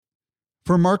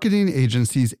For marketing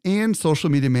agencies and social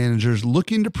media managers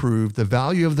looking to prove the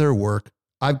value of their work,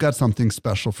 I've got something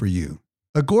special for you.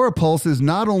 Agora Pulse is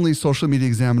not only Social Media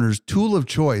Examiner's tool of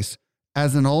choice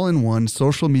as an all-in-one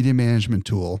social media management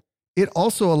tool, it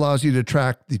also allows you to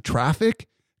track the traffic,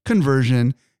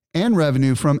 conversion, and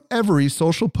revenue from every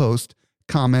social post,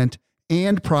 comment,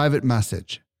 and private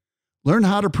message. Learn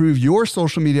how to prove your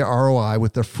social media ROI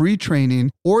with a free training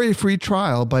or a free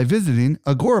trial by visiting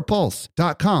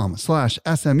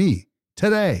agorapulse.com/SME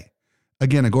today.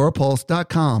 Again,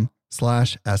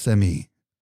 agorapulse.com/SME.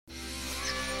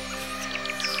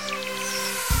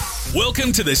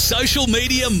 Welcome to the Social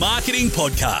Media Marketing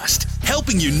Podcast,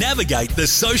 helping you navigate the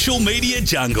social media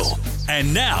jungle.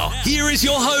 And now, here is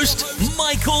your host,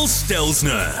 Michael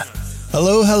Stelzner.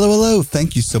 Hello.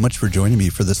 Thank you so much for joining me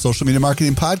for the Social Media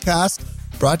Marketing Podcast,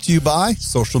 brought to you by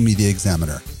Social Media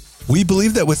Examiner. We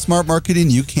believe that with smart marketing,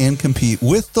 you can compete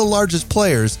with the largest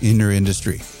players in your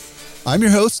industry. I'm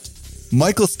your host,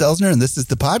 Michael Stelzner, and this is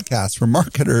the podcast for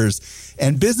marketers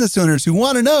and business owners who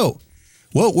want to know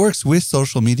what works with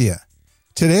social media.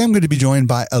 Today, I'm going to be joined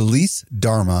by Elise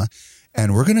Dharma,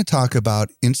 and we're going to talk about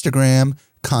Instagram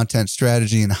content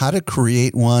strategy and how to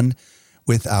create one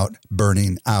without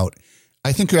burning out.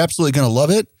 I think you're absolutely going to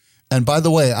love it. And by the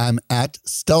way, I'm at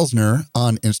Stelzner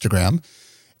on Instagram.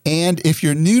 And if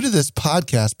you're new to this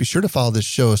podcast, be sure to follow this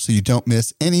show so you don't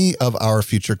miss any of our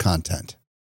future content.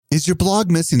 Is your blog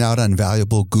missing out on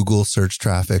valuable Google search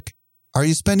traffic? Are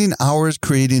you spending hours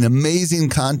creating amazing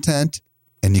content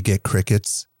and you get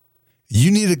crickets? You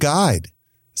need a guide,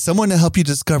 someone to help you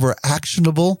discover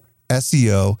actionable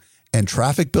SEO and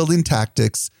traffic building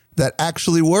tactics that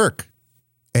actually work.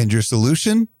 And your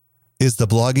solution is the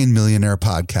Blogging Millionaire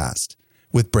podcast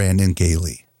with Brandon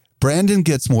Gailey. Brandon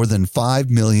gets more than 5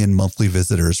 million monthly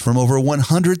visitors from over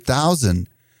 100,000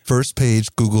 first page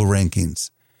Google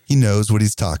rankings. He knows what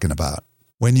he's talking about.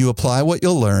 When you apply what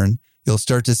you'll learn, you'll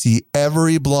start to see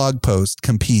every blog post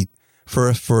compete for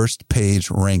a first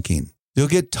page ranking. You'll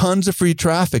get tons of free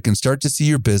traffic and start to see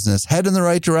your business head in the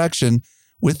right direction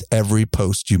with every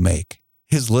post you make.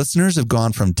 His listeners have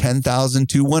gone from 10,000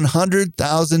 to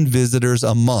 100,000 visitors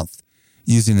a month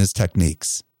using his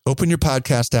techniques. Open your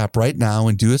podcast app right now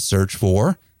and do a search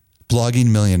for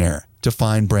Blogging Millionaire to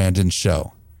find Brandon's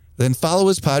show. Then follow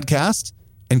his podcast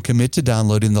and commit to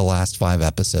downloading the last 5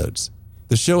 episodes.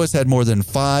 The show has had more than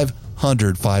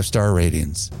 500 5-star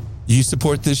ratings. You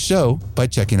support this show by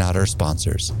checking out our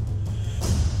sponsors.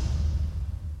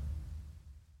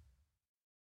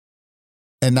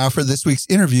 And now for this week's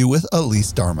interview with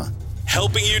Elise Dharma.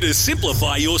 Helping you to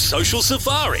simplify your social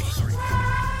safari.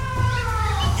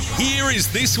 Here is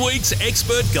this week's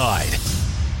expert guide.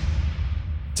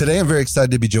 Today, I'm very excited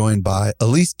to be joined by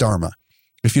Elise Dharma.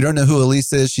 If you don't know who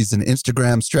Elise is, she's an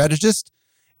Instagram strategist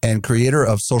and creator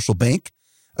of Social Bank,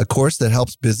 a course that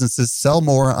helps businesses sell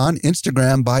more on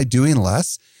Instagram by doing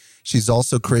less. She's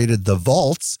also created The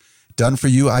Vaults,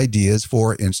 done-for-you ideas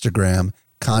for Instagram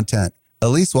content.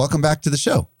 Elise, welcome back to the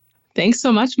show. Thanks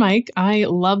so much, Mike. I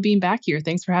love being back here.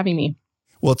 Thanks for having me.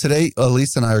 Well, today,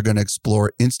 Elise and I are going to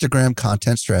explore Instagram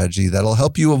content strategy that'll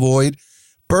help you avoid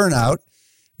burnout.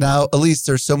 Now, Elise,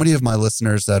 there's so many of my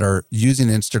listeners that are using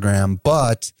Instagram,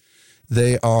 but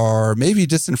they are maybe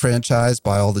disenfranchised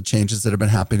by all the changes that have been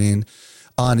happening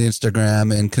on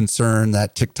Instagram and concerned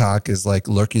that TikTok is like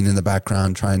lurking in the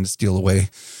background, trying to steal away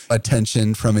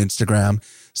attention from Instagram.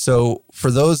 So for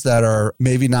those that are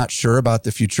maybe not sure about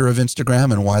the future of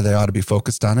Instagram and why they ought to be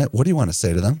focused on it, what do you want to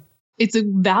say to them? It's a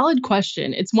valid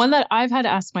question. It's one that I've had to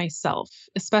ask myself,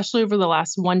 especially over the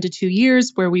last 1 to 2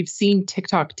 years where we've seen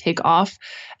TikTok take off.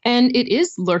 And it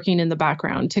is lurking in the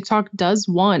background. TikTok does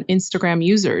want Instagram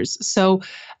users. So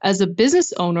as a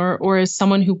business owner or as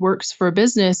someone who works for a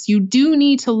business, you do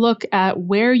need to look at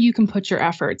where you can put your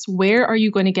efforts. Where are you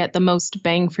going to get the most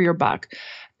bang for your buck?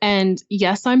 And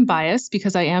yes, I'm biased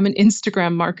because I am an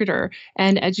Instagram marketer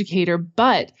and educator,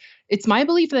 but it's my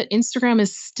belief that Instagram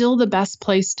is still the best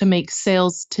place to make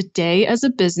sales today as a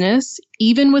business,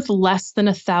 even with less than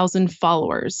 1,000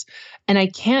 followers. And I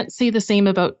can't say the same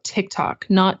about TikTok,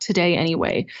 not today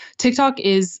anyway. TikTok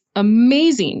is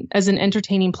amazing as an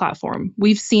entertaining platform.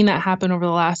 We've seen that happen over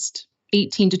the last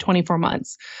 18 to 24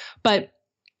 months. But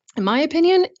in my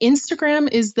opinion, Instagram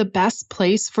is the best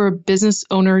place for a business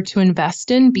owner to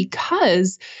invest in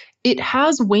because it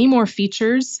has way more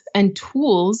features and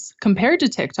tools compared to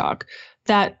TikTok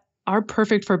that are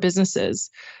perfect for businesses.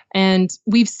 And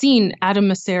we've seen Adam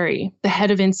Mosseri, the head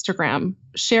of Instagram,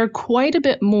 share quite a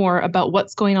bit more about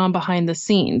what's going on behind the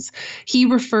scenes. He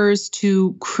refers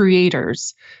to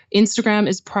creators. Instagram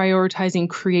is prioritizing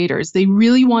creators. They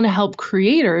really want to help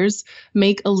creators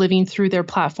make a living through their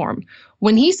platform.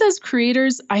 When he says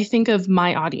creators, I think of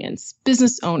my audience,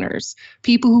 business owners,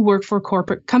 people who work for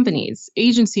corporate companies,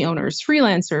 agency owners,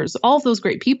 freelancers, all of those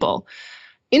great people.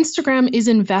 Instagram is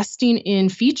investing in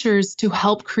features to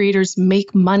help creators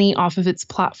make money off of its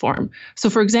platform. So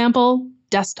for example,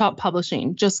 desktop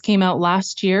publishing just came out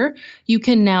last year. You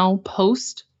can now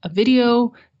post a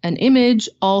video, an image,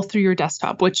 all through your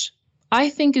desktop, which I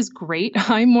think is great.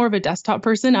 I'm more of a desktop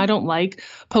person. I don't like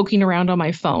poking around on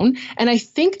my phone. And I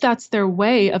think that's their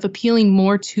way of appealing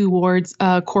more towards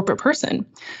a corporate person.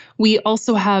 We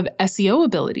also have SEO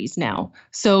abilities now.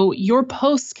 So your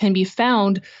posts can be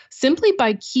found simply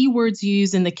by keywords you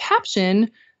use in the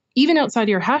caption, even outside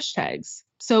your hashtags.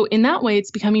 So in that way,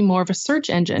 it's becoming more of a search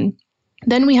engine.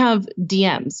 Then we have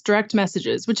DMs, direct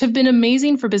messages, which have been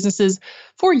amazing for businesses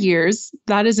for years.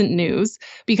 That isn't news,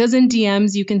 because in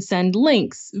DMs, you can send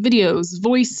links, videos,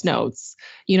 voice notes,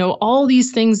 all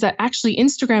these things that actually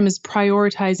Instagram is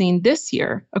prioritizing this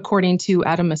year, according to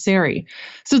Adam Mosseri.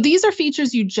 So these are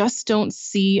features you just don't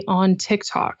see on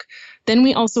TikTok. Then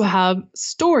we also have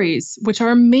stories, which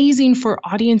are amazing for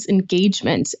audience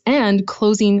engagement and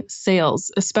closing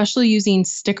sales, especially using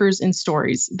stickers in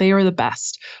stories. They are the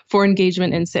best for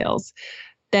engagement and sales.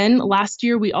 Then last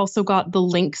year, we also got the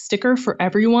link sticker for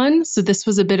everyone. So this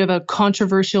was a bit of a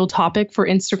controversial topic for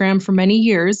Instagram for many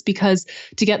years, because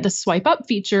to get the swipe up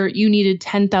feature, you needed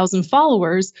 10,000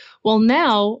 followers. Well,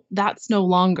 now that's no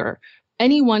longer.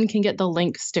 Anyone can get the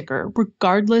link sticker,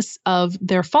 regardless of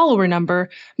their follower number,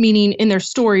 meaning in their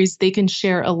stories, they can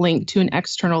share a link to an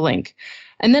external link.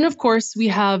 And then, of course, we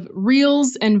have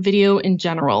Reels and video in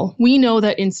general. We know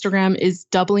that Instagram is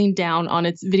doubling down on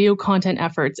its video content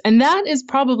efforts, and that is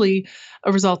probably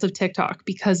a result of TikTok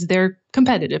because they're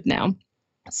competitive now.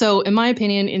 So in my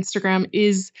opinion, Instagram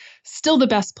is still the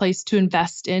best place to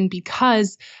invest in,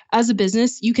 because as a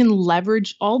business, you can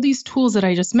leverage all these tools that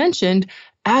I just mentioned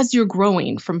as you're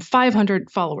growing from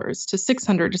 500 followers to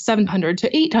 600 to 700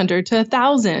 to 800 to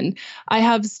 1,000. I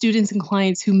have students and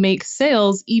clients who make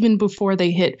sales even before they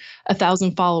hit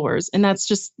 1,000 followers. And that's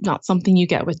just not something you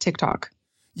get with TikTok.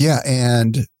 Yeah.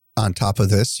 And on top of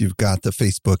this, you've got the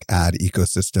Facebook ad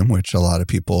ecosystem, which a lot of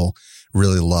people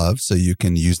really love. So you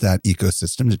can use that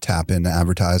ecosystem to tap in to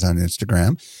advertise on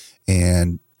Instagram.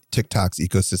 And TikTok's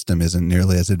ecosystem isn't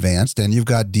nearly as advanced. And you've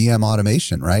got DM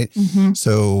automation, right? Mm-hmm.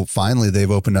 So finally,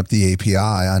 they've opened up the API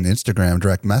on Instagram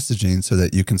direct messaging so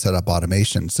that you can set up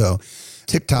automation. So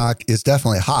TikTok is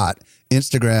definitely hot.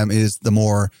 Instagram is the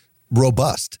more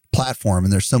robust platform,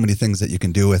 and there's so many things that you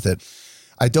can do with it.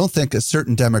 I don't think a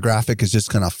certain demographic is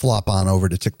just going to flop on over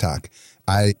to TikTok.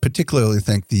 I particularly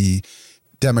think the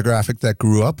demographic that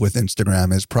grew up with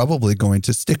Instagram is probably going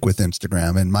to stick with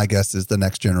Instagram. And my guess is the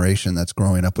next generation that's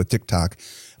growing up with TikTok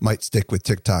might stick with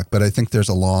TikTok. But I think there's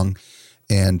a long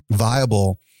and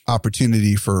viable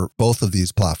opportunity for both of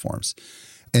these platforms.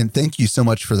 And thank you so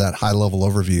much for that high-level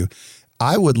overview.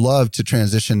 I would love to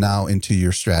transition now into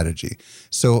your strategy.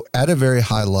 So at a very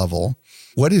high level,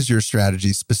 what is your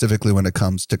strategy specifically when it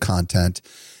comes to content?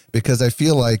 Because I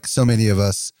feel like so many of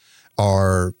us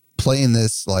are playing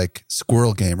this like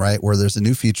squirrel game, right? Where there's a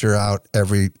new feature out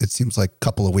it seems like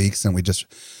couple of weeks, and we just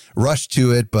rush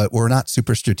to it, but we're not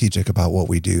super strategic about what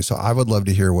we do. So I would love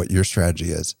to hear what your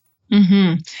strategy is.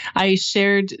 Mm-hmm. I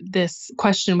shared this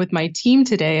question with my team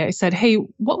today. I said, hey,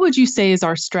 what would you say is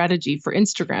our strategy for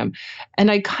Instagram? And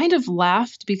I kind of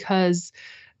laughed because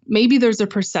maybe there's a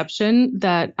perception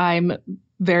that I'm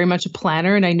very much a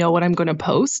planner and I know what I'm going to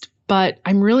post, but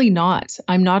I'm really not.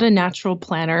 I'm not a natural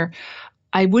planner.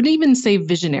 I wouldn't even say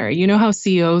visionary. You know how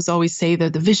CEOs always say they're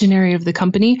the visionary of the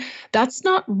company? That's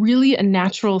not really a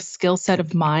natural skill set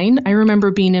of mine. I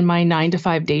remember being in my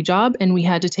 9-to-5 day job and we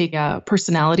had to take a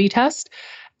personality test.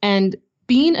 And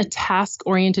being a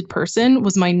task-oriented person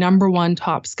was my number one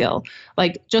top skill,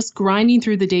 like just grinding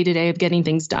through the day-to-day of getting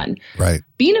things done. Right.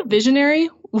 Being a visionary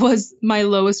was my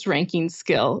lowest ranking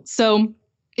skill. So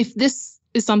if this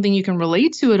is something you can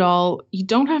relate to at all, you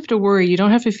don't have to worry. You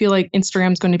don't have to feel like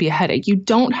Instagram's going to be a headache. You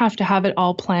don't have to have it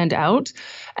all planned out.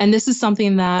 And this is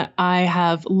something that I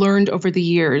have learned over the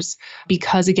years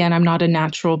because, again, I'm not a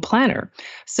natural planner.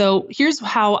 So here's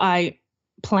how I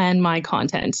plan my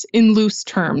content in loose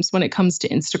terms when it comes to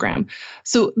Instagram.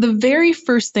 So the very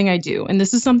first thing I do, and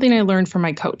this is something I learned from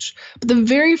my coach, but the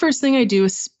very first thing I do,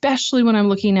 especially when I'm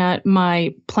looking at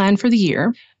my plan for the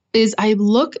year, is I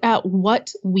look at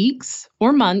what weeks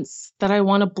or months that I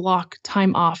want to block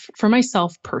time off for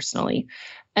myself personally.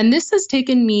 And this has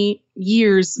taken me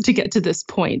years to get to this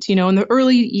point. You know, in the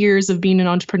early years of being an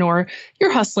entrepreneur,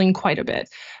 you're hustling quite a bit.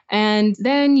 And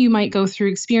then you might go through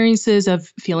experiences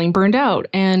of feeling burned out.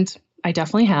 And I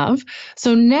definitely have.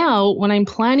 So now when I'm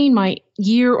planning my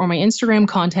year or my Instagram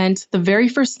content, the very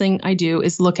first thing I do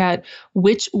is look at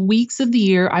which weeks of the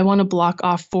year I want to block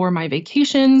off for my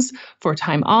vacations, for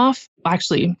time off.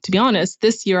 Actually, to be honest,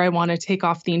 this year I want to take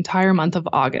off the entire month of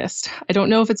August. I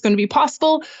don't know if it's going to be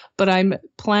possible, but I'm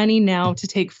planning now to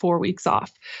take 4 weeks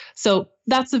off. So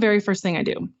that's the very first thing I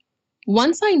do.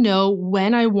 Once I know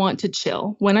when I want to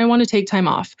chill, when I want to take time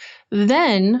off,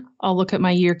 then I'll look at my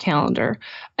year calendar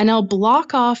and I'll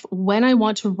block off when I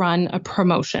want to run a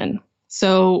promotion.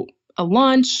 So a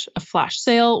launch, a flash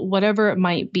sale, whatever it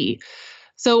might be.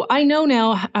 So I know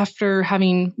now, after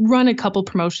having run a couple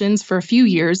promotions for a few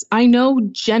years, I know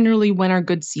generally when are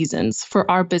good seasons for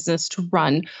our business to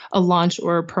run a launch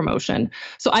or a promotion.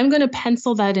 So I'm going to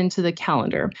pencil that into the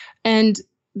calendar. And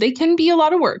they can be a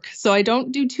lot of work. So I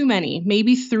don't do too many,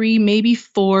 maybe 3, maybe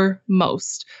 4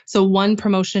 most. So 1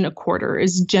 promotion a quarter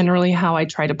is generally how I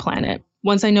try to plan it.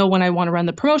 Once I know when I want to run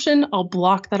the promotion, I'll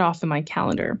block that off in my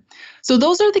calendar. So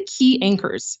those are the key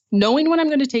anchors, knowing when I'm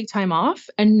going to take time off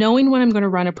and knowing when I'm going to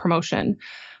run a promotion.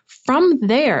 From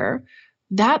there,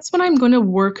 that's when I'm going to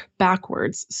work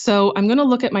backwards. So I'm going to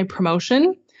look at my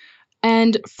promotion,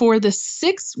 and for the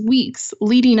 6 weeks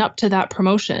leading up to that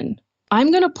promotion, I'm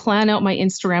going to plan out my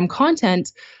Instagram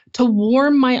content to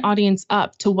warm my audience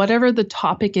up to whatever the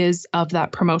topic is of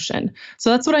that promotion. So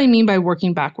that's what I mean by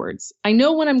working backwards. I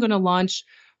know when I'm going to launch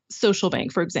Social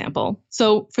Bank, for example.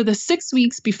 So for the 6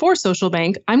 weeks before Social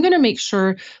Bank, I'm going to make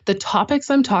sure the topics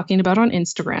I'm talking about on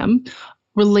Instagram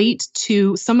relate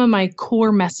to some of my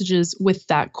core messages with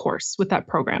that course, with that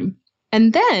program.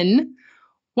 And then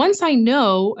once I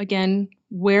know, again,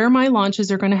 where my launches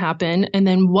are going to happen and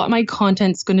then what my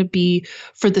content's going to be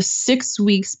for the 6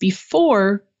 weeks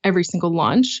before every single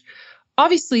launch,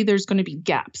 obviously there's going to be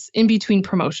gaps in between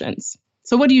promotions.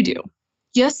 So what do?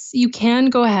 Yes, you can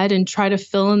go ahead and try to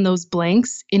fill in those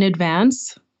blanks in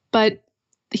advance, but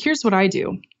here's what I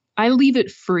do. I leave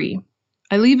it free.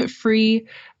 I leave it free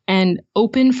and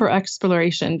open for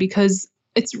exploration because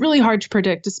it's really hard to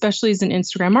predict, especially as an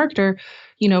Instagram marketer,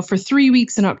 for 3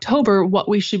 weeks in October, what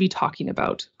we should be talking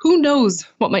about. Who knows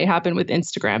what might happen with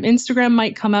Instagram? Instagram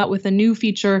might come out with a new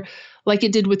feature like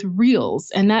it did with Reels,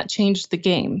 and that changed the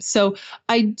game. So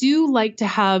I do like to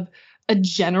have a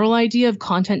general idea of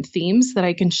content themes that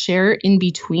I can share in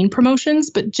between promotions,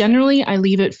 but generally I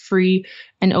leave it free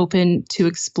and open to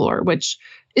explore, which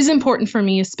is important for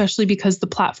me, especially because the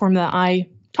platform that I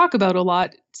talk about a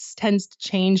lot tends to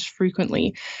change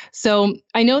frequently. So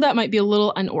I know that might be a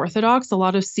little unorthodox. A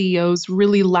lot of CEOs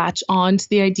really latch on to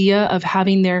the idea of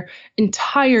having their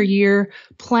entire year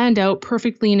planned out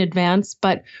perfectly in advance.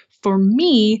 But for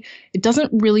me, it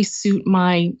doesn't really suit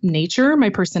my nature, my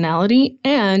personality,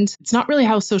 and it's not really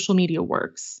how social media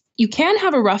works. You can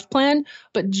have a rough plan,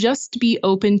 but just be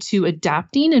open to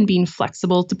adapting and being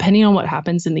flexible depending on what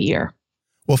happens in the year.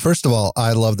 Well, first of all,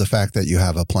 I love the fact that you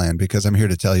have a plan because I'm here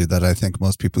to tell you that I think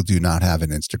most people do not have an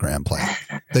Instagram plan.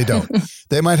 They don't.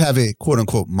 They might have a quote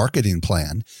unquote marketing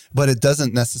plan, but it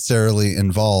doesn't necessarily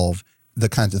involve the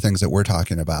kinds of things that we're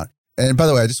talking about. And by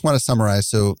the way, I just want to summarize.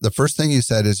 So the first thing you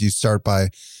said is you start by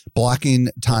blocking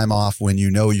time off when you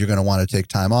know you're going to want to take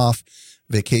time off,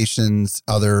 vacations,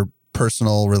 other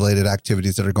personal related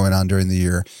activities that are going on during the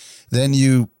year. Then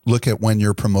you look at when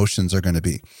your promotions are going to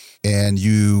be and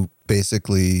you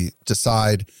basically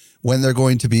decide when they're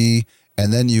going to be.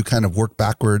 And then you kind of work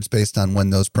backwards based on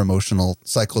when those promotional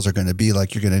cycles are going to be.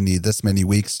 Like you're going to need this many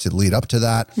weeks to lead up to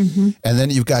that. Mm-hmm. And then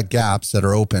you've got gaps that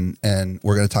are open and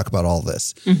we're going to talk about all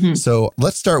this. Mm-hmm. So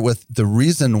let's start with the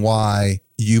reason why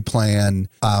you plan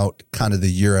out kind of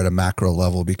the year at a macro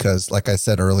level, because like I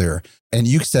said earlier, and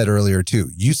you said earlier too,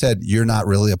 you said you're not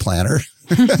really a planner.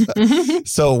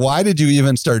 So why did you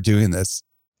even start doing this?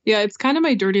 Yeah, it's kind of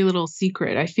my dirty little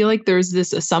secret. I feel like there's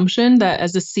this assumption that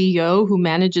as a CEO who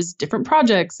manages different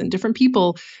projects and different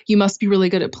people, you must be really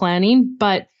good at planning,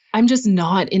 but I'm just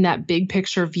not in that big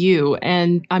picture view.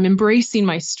 And I'm embracing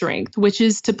my strength, which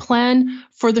is to plan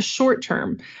for the short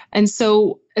term. And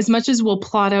so as much as we'll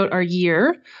plot out our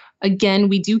year, again,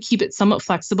 we do keep it somewhat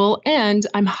flexible, and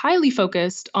I'm highly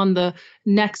focused on the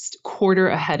next quarter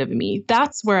ahead of me.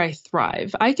 That's where I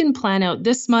thrive. I can plan out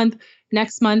this month,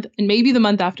 next month, and maybe the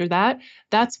month after that.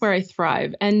 That's where I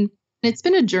thrive. And It's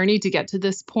been a journey to get to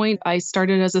this point. I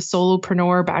started as a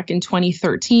solopreneur back in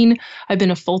 2013. I've been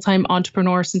a full-time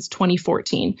entrepreneur since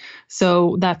 2014.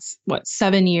 So that's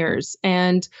 7 years.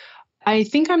 And I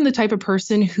think I'm the type of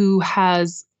person who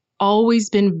has always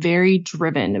been very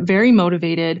driven, very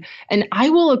motivated, and I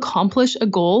will accomplish a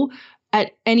goal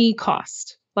at any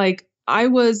cost. Like, I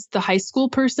was the high school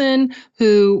person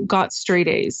who got straight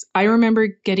A's. I remember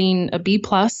getting a B+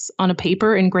 on a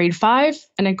paper in grade 5,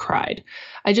 and I cried.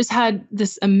 I just had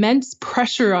this immense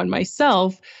pressure on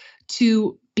myself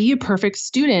to be a perfect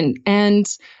student. And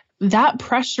that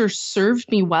pressure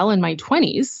served me well in my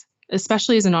 20s,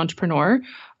 especially as an entrepreneur.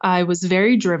 I was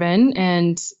very driven,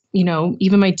 and,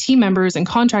 even my team members and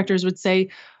contractors would say,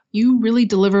 you really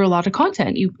deliver a lot of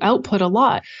content. You output a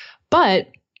lot. But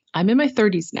I'm in my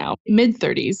 30s now, mid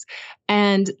 30s,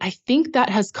 and I think that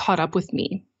has caught up with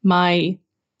me. My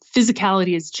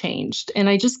physicality has changed, and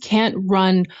I just can't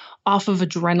run off of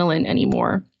adrenaline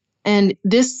anymore. And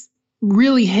this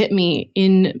really hit me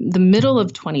in the middle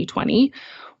of 2020,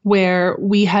 where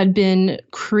we had been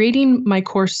creating my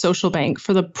course Social Bank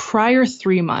for the prior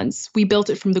 3 months. We built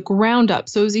it from the ground up,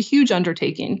 so it was a huge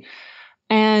undertaking.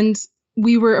 And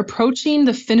we were approaching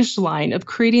the finish line of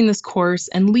creating this course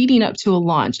and leading up to a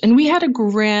launch. And we had a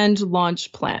grand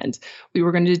launch planned. We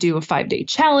were going to do a 5-day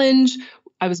challenge.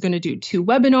 I was going to do 2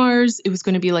 webinars. It was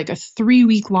going to be like a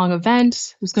 3-week long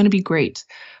event. It was going to be great.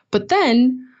 But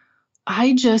then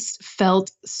I just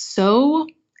felt so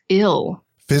ill.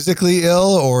 Physically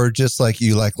ill, or just like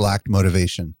you lacked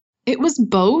motivation? It was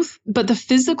both, but the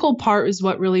physical part is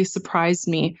what really surprised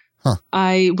me. Huh.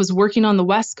 I was working on the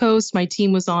West Coast. My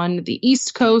team was on the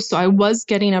East Coast. So I was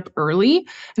getting up early.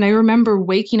 And I remember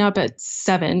waking up at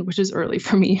 7, which is early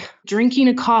for me, drinking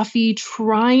a coffee,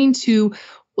 trying to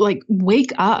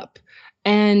wake up.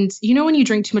 And when you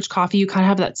drink too much coffee, you kind of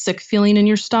have that sick feeling in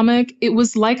your stomach. It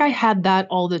was like I had that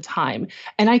all the time.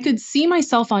 And I could see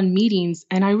myself on meetings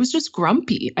and I was just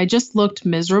grumpy. I just looked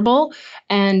miserable.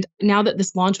 And now that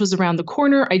this launch was around the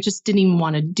corner, I just didn't even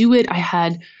want to do it. I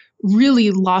had really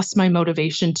lost my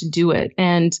motivation to do it.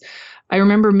 And I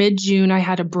remember mid-June, I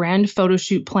had a brand photo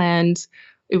shoot planned.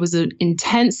 It was an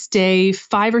intense day,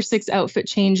 5 or 6 outfit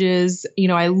changes.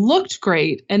 I looked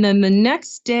great. And then the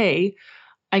next day,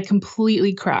 I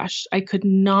completely crashed. I could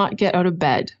not get out of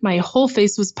bed. My whole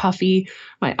face was puffy.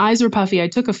 My eyes were puffy. I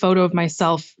took a photo of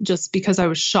myself just because I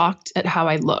was shocked at how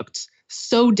I looked.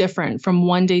 So different from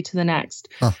one day to the next.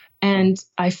 Huh. And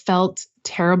I felt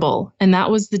terrible. And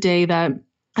that was the day that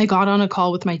I got on a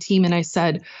call with my team and I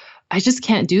said, I just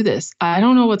can't do this. I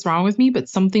don't know what's wrong with me, but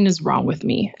something is wrong with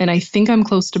me. And I think I'm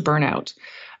close to burnout.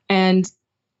 And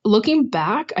looking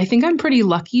back, I think I'm pretty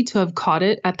lucky to have caught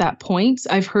it at that point.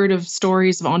 I've heard of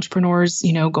stories of entrepreneurs,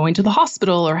 going to the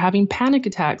hospital or having panic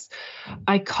attacks.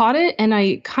 I caught it and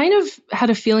I kind of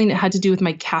had a feeling it had to do with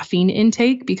my caffeine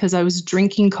intake because I was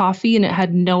drinking coffee and it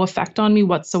had no effect on me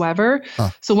whatsoever.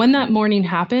 Huh. So when that morning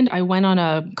happened, I went on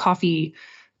a coffee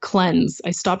cleanse.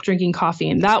 I stopped drinking coffee,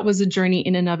 and that was a journey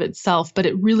in and of itself, but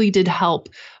it really did help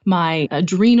my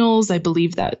adrenals. I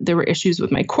believe that there were issues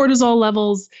with my cortisol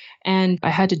levels, and I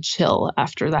had to chill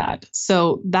after that.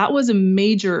 So that was a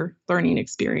major learning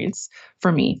experience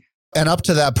for me. And up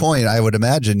to that point, I would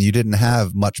imagine you didn't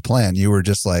have much plan. You were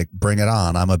just like, bring it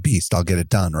on. I'm a beast. I'll get it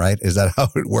done, right? Is that how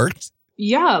it worked?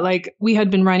 Yeah, we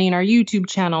had been running our YouTube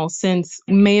channel since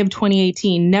May of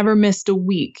 2018, never missed a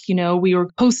week. We were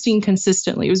posting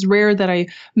consistently. It was rare that I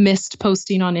missed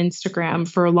posting on Instagram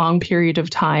for a long period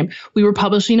of time. We were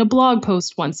publishing a blog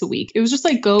post once a week. It was just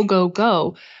like go, go,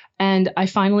 go. And I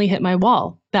finally hit my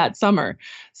wall that summer.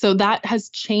 So that has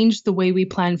changed the way we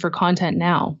plan for content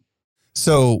now.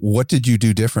 So what did you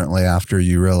do differently after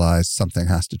you realized something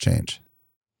has to change?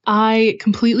 I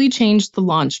completely changed the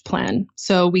launch plan.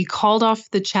 So we called off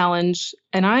the challenge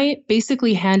and I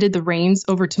basically handed the reins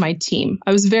over to my team.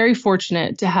 I was very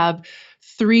fortunate to have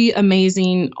 3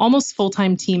 amazing, almost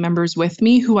full-time team members with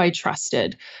me who I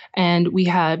trusted. And we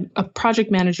had a project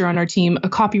manager on our team, a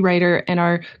copywriter, and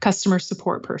our customer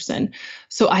support person.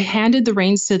 So I handed the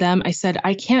reins to them. I said,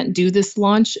 I can't do this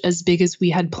launch as big as we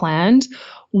had planned.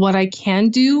 What I can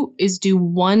do is do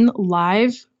 1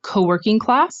 live co-working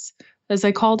class, as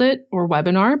I called it, or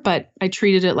webinar, but I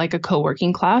treated it like a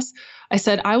co-working class. I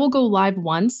said, I will go live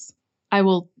once. I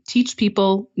will teach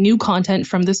people new content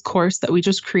from this course that we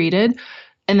just created.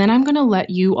 And then I'm going to let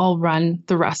you all run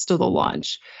the rest of the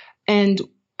launch. And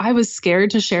I was scared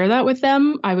to share that with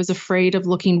them. I was afraid of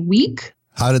looking weak.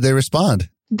 How did they respond?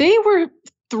 They were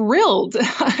thrilled.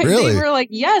 Really? They were like,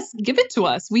 yes, give it to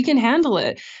us. We can handle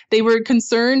it. They were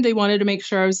concerned. They wanted to make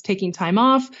sure I was taking time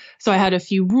off. So I had a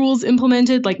few rules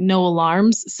implemented, like no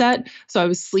alarms set. So I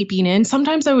was sleeping in.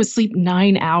 Sometimes I would sleep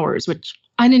 9 hours, which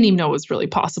I didn't even know was really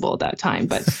possible at that time,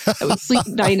 but I would sleep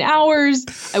 9 hours.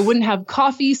 I wouldn't have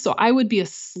coffee. So I would be a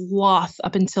sloth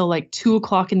up until like 2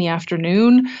 o'clock in the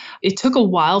afternoon. It took a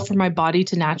while for my body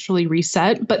to naturally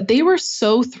reset, but they were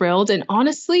so thrilled. And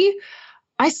honestly,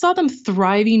 I saw them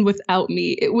thriving without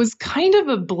me. It was kind of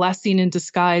a blessing in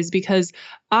disguise because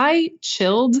I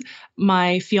chilled.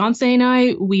 My fiance and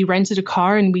I, we rented a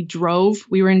car and we drove.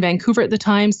 We were in Vancouver at the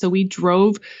time, so we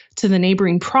drove to the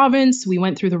neighboring province. We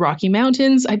went through the Rocky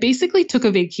Mountains. I basically took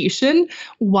a vacation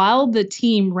while the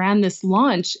team ran this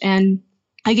launch, and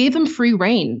I gave them free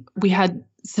rein. We had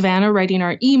Savannah writing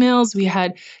our emails. We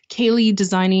had Kaylee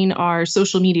designing our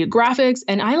social media graphics,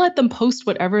 and I let them post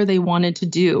whatever they wanted to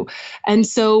do. And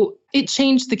so it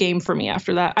changed the game for me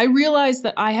after that. I realized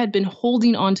that I had been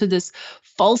holding on to this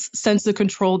false sense of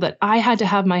control that I had to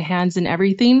have my hands in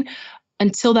everything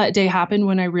until that day happened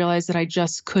when I realized that I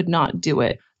just could not do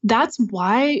it. That's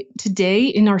why today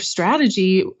in our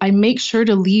strategy, I make sure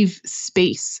to leave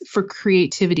space for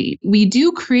creativity. We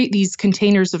do create these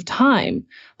containers of time,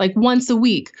 like once a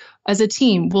week as a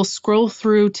team, we'll scroll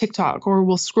through TikTok or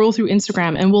we'll scroll through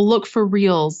Instagram and we'll look for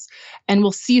reels and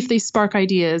we'll see if they spark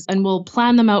ideas and we'll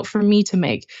plan them out for me to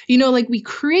make. Like we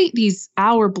create these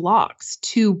hour blocks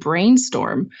to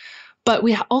brainstorm, but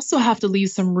we also have to leave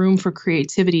some room for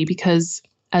creativity because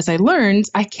as I learned,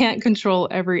 I can't control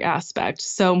every aspect.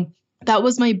 So that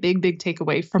was my big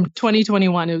takeaway from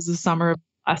 2021. It was the summer of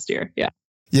last year. Yeah.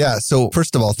 Yeah. So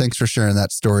first of all, thanks for sharing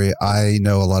that story. I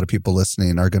know a lot of people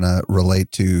listening are going to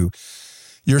relate to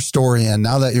your story. And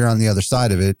now that you're on the other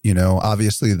side of it,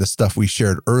 obviously the stuff we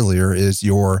shared earlier is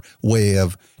your way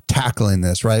of tackling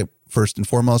this, right? First and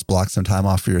foremost, block some time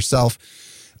off for yourself.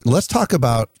 Let's talk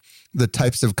about the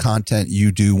types of content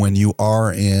you do when you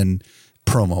are in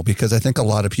promo, because I think a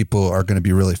lot of people are going to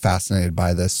be really fascinated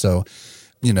by this. So,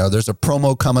 there's a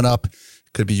promo coming up,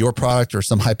 could be your product or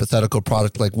some hypothetical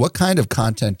product. Like what kind of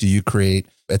content do you create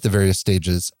at the various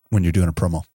stages when you're doing a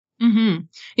promo? Mm-hmm.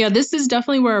 Yeah, this is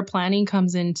definitely where our planning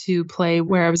comes into play,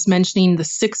 where I was mentioning the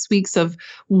 6 weeks of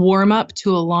warm up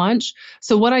to a launch.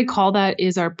 So what I call that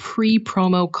is our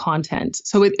pre-promo content.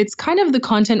 So it's kind of the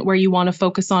content where you want to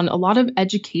focus on a lot of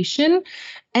education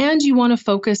and you want to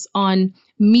focus on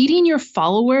meeting your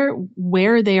follower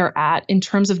where they are at in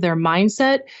terms of their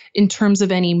mindset, in terms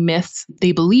of any myths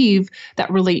they believe that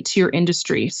relate to your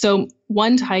industry. So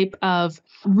one type of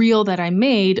reel that I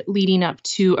made leading up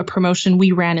to a promotion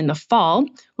we ran in the fall,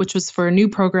 which was for a new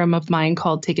program of mine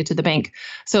called Take It to the Bank.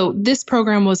 So this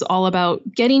program was all about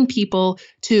getting people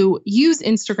to use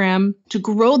Instagram to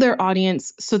grow their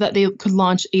audience so that they could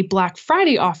launch a Black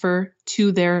Friday offer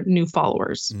to their new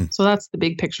followers. So that's the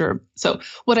big picture. So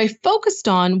what I focused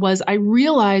on was I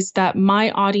realized that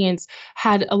my audience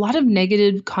had a lot of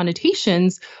negative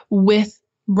connotations with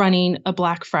running a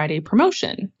Black Friday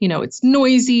promotion. It's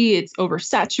noisy, it's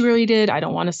oversaturated, I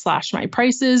don't want to slash my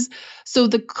prices. So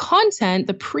the content,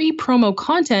 the pre-promo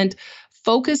content,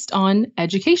 focused on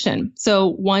education.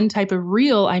 So one type of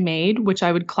reel I made, which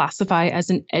I would classify as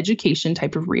an education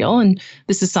type of reel, and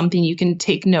this is something you can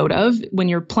take note of when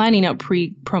you're planning out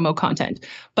pre-promo content.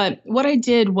 But what I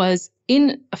did was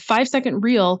in a 5-second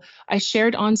reel, I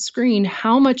shared on screen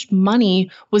how much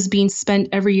money was being spent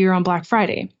every year on Black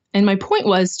Friday. And my point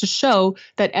was to show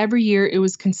that every year it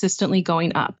was consistently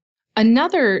going up.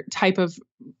 Another type of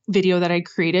video that I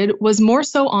created was more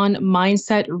so on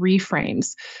mindset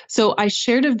reframes. So I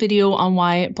shared a video on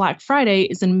why Black Friday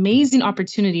is an amazing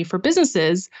opportunity for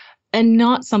businesses and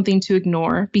not something to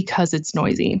ignore because it's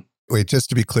noisy. Wait, just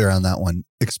to be clear on that one,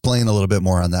 explain a little bit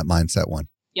more on that mindset one.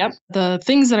 Yep. The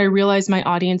things that I realized my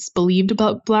audience believed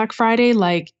about Black Friday,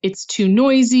 like it's too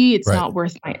noisy, it's not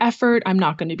worth my effort, I'm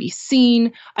not going to be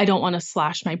seen, I don't want to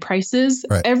slash my prices.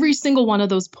 Right. Every single one of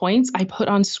those points I put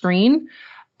on screen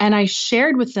and I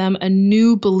shared with them a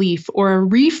new belief or a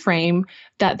reframe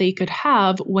that they could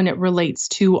have when it relates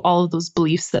to all of those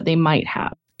beliefs that they might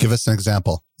have. Give us an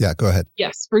example. Yeah, go ahead.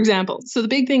 Yes, for example. So the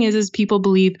big thing is people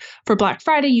believe for Black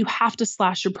Friday, you have to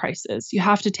slash your prices. You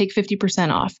have to take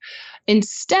 50% off.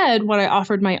 Instead, what I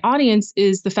offered my audience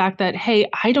is the fact that, hey,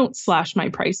 I don't slash my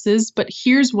prices, but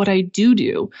here's what I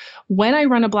do. When I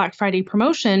run a Black Friday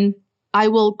promotion, I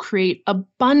will create a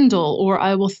bundle or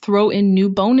I will throw in new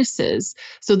bonuses.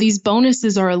 So these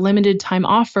bonuses are a limited time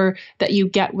offer that you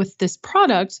get with this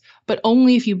product, but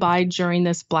only if you buy during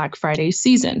this Black Friday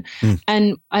season.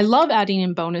 And I love adding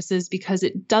in bonuses because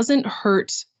it doesn't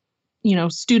hurt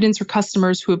students or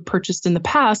customers who have purchased in the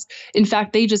past. In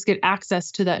fact, they just get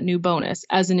access to that new bonus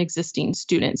as an existing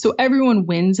student. So everyone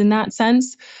wins in that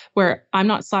sense, where I'm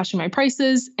not slashing my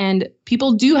prices and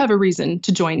people do have a reason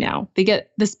to join now. They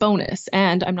get this bonus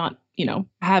and I'm not,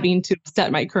 having to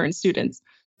upset my current students.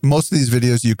 Most of these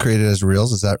videos you created as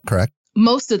Reels, is that correct?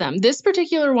 Most of them. This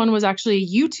particular one was actually a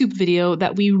YouTube video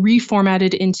that we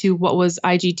reformatted into what was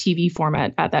IGTV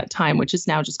format at that time, which is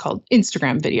now just called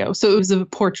Instagram video. So it was a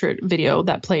portrait video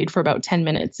that played for about 10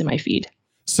 minutes in my feed.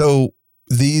 So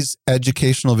these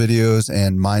educational videos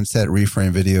and mindset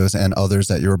reframe videos and others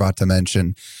that you're about to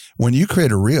mention, when you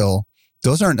create a Reel,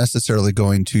 those aren't necessarily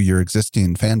going to your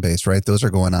existing fan base, right? Those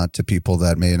are going out to people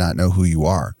that may not know who you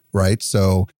are, right?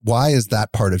 So why is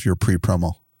that part of your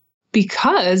pre-promo?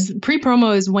 Because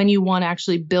pre-promo is when you want to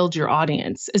actually build your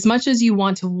audience. As much as you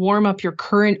want to warm up your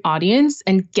current audience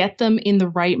and get them in the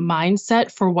right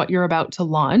mindset for what you're about to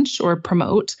launch or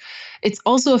promote, it's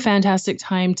also a fantastic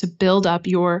time to build up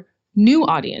your new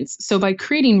audience. So by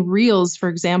creating Reels, for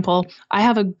example, I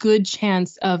have a good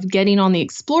chance of getting on the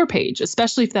explore page,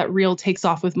 especially if that Reel takes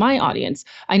off with my audience.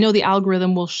 I know the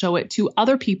algorithm will show it to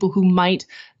other people who might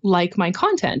like my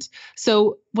content.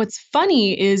 So what's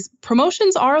funny is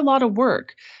promotions are a lot of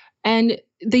work and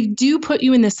they do put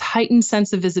you in this heightened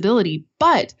sense of visibility,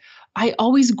 but I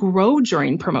always grow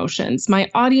during promotions.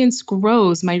 My audience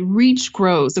grows, my reach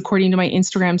grows according to my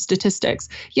Instagram statistics.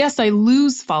 Yes, I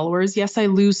lose followers. Yes, I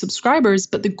lose subscribers,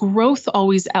 but the growth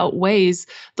always outweighs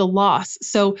the loss.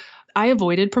 So I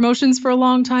avoided promotions for a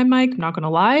long time, Mike. I'm not going to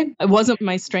lie. It wasn't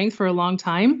my strength for a long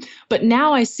time. But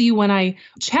now I see when I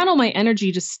channel my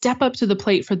energy to step up to the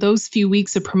plate for those few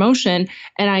weeks of promotion,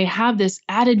 and I have this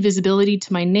added visibility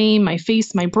to my name, my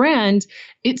face, my brand,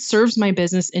 it serves my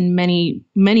business in many,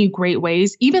 many great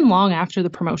ways, even long after the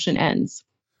promotion ends.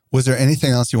 Was there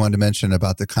anything else you wanted to mention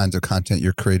about the kinds of content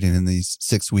you're creating in these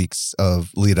 6 weeks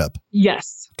of lead up?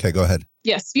 Yes. Okay, go ahead.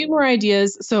 Yes, a few more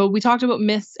ideas. So we talked about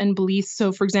myths and beliefs.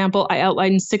 So for example, I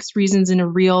outlined 6 reasons in a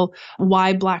reel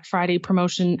why Black Friday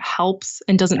promotion helps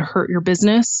and doesn't hurt your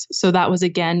business. So that was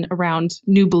again around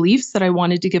new beliefs that I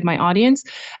wanted to give my audience.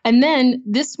 And then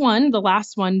this one, the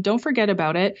last one, don't forget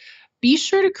about it. Be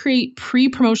sure to create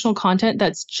pre-promotional content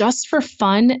that's just for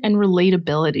fun and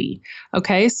relatability.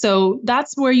 Okay, so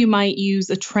that's where you might use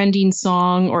a trending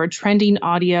song or a trending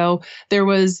audio. There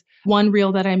was one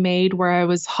reel that I made where I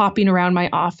was hopping around my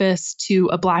office to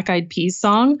a Black Eyed Peas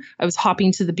song. I was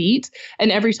hopping to the beat.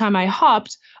 And every time I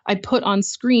hopped, I put on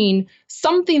screen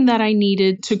something that I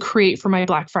needed to create for my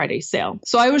Black Friday sale.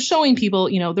 So I was showing people,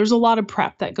 there's a lot of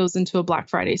prep that goes into a Black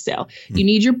Friday sale. You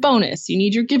need your bonus, you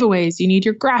need your giveaways, you need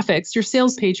your graphics, your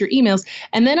sales page, your emails.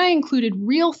 And then I included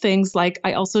real things like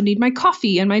I also need my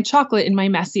coffee and my chocolate in my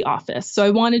messy office. So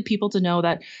I wanted people to know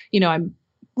that, I'm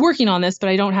working on this, but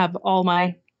I don't have all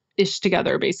my ish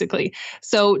together, basically.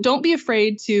 So don't be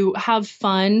afraid to have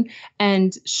fun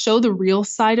and show the real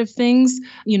side of things.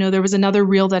 There was another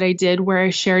reel that I did where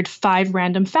I shared 5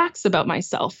 random facts about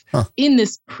myself in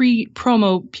this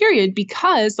pre-promo period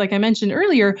because, like I mentioned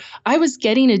earlier, I was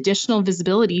getting additional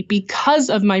visibility because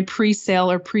of my pre-sale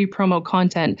or pre-promo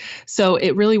content. So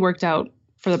it really worked out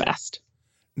for the best.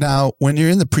 Now, when you're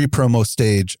in the pre-promo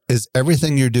stage, is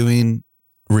everything you're doing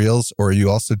Reels, or are you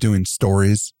also doing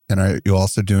stories, and are you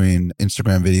also doing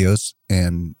Instagram videos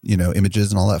and, images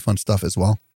and all that fun stuff as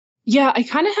well? Yeah, I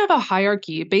kind of have a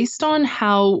hierarchy based on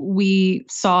how we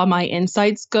saw my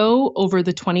insights go over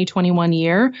the 2021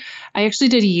 year. I actually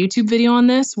did a YouTube video on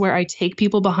this where I take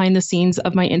people behind the scenes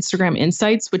of my Instagram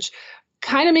insights, which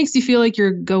kind of makes you feel like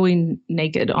you're going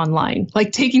naked online.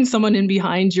 Like taking someone in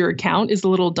behind your account is a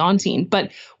little daunting.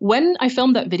 But when I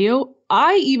filmed that video,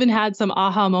 I even had some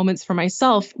aha moments for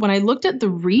myself when I looked at the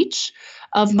reach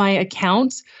of my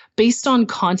account based on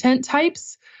content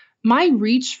types. My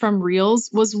reach from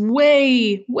Reels was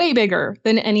way, way bigger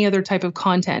than any other type of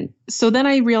content. So then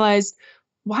I realized,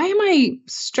 why am I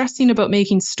stressing about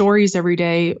making stories every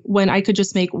day when I could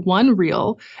just make one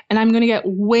reel and I'm going to get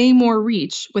way more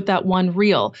reach with that one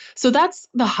reel? So that's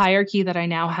the hierarchy that I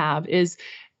now have is,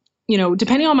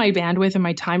 depending on my bandwidth and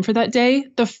my time for that day,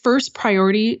 the first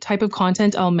priority type of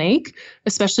content I'll make,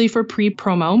 especially for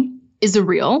pre-promo, is a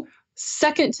reel.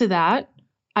 Second to that,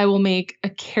 I will make a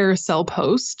carousel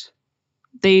post.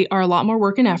 They are a lot more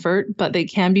work and effort, but they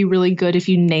can be really good if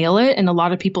you nail it, and a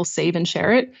lot of people save and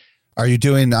share it. Are you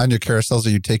doing on your carousels, are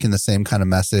you taking the same kind of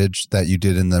message that you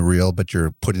did in the reel, but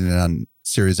you're putting it on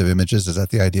series of images? Is that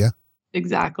the idea?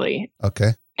 Exactly.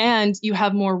 Okay. And you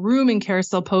have more room in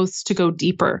carousel posts to go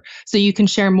deeper. So you can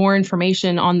share more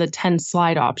information on the 10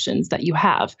 slide options that you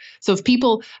have. So if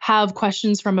people have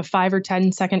questions from a 5 or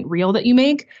 10-second reel that you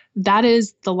make, that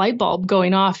is the light bulb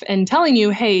going off and telling you,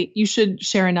 hey, you should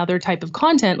share another type of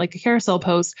content like a carousel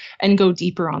post and go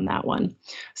deeper on that one.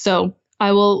 So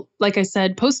I will, like I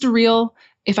said, post a reel.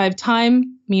 If I have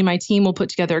time, me and my team will put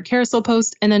together a carousel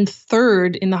post. And then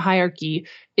third in the hierarchy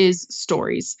is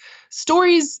stories.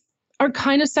 Stories are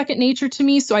kind of second nature to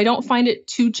me, so I don't find it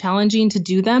too challenging to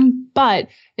do them. But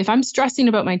if I'm stressing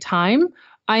about my time,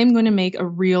 I am going to make a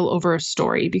reel over a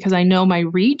story because I know my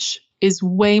reach is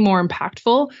way more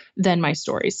impactful than my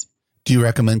stories. Do you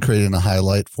recommend creating a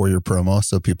highlight for your promo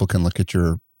so people can look at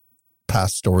your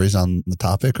past stories on the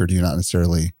topic, or do you not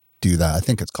necessarily do that? I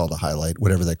think it's called a highlight,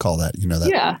 whatever they call that. You know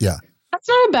that? Yeah. That's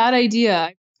not a bad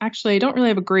idea. Actually, I don't really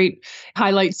have a great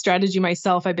highlight strategy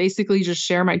myself. I basically just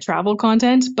share my travel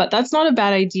content, but that's not a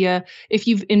bad idea if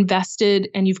you've invested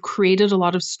and you've created a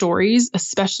lot of stories,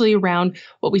 especially around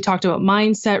what we talked about,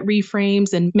 mindset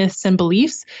reframes and myths and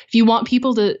beliefs. If you want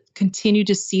people to continue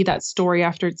to see that story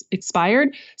after it's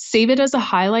expired, save it as a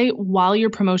highlight while your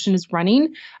promotion is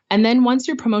running. And then once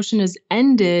your promotion is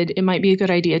ended, it might be a good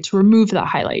idea to remove that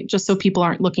highlight just so people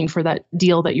aren't looking for that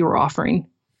deal that you were offering.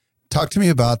 Talk to me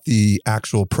about the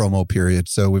actual promo period.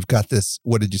 So we've got this,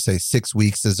 what did you say, 6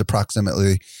 weeks is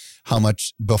approximately how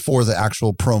much before the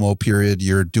actual promo period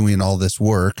you're doing all this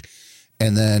work,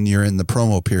 and then you're in the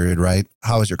promo period, right?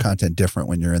 How is your content different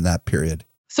when you're in that period?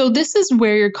 So this is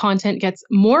where your content gets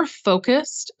more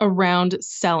focused around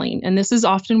selling. And this is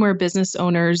often where business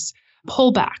owners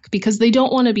pull back because they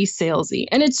don't want to be salesy.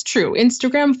 And it's true.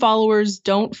 Instagram followers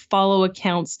don't follow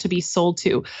accounts to be sold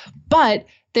to. But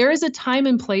there is a time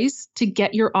and place to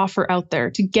get your offer out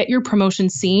there, to get your promotion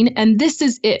seen. And this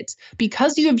is it.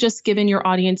 Because you have just given your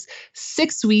audience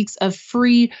 6 weeks of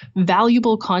free,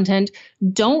 valuable content,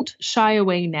 don't shy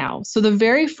away now. So the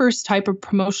very first type of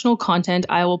promotional content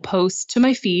I will post to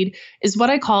my feed is what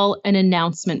I call an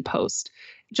announcement post.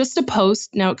 Just a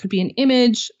post. Now it could be an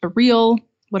image, a reel,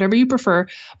 whatever you prefer,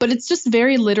 but it's just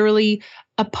very literally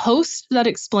a post that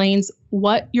explains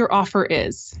what your offer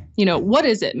is. You know, what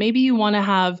is it? Maybe you want to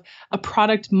have a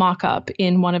product mock-up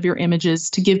in one of your images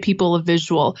to give people a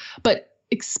visual, but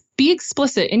be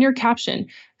explicit in your caption.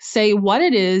 Say what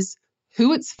it is,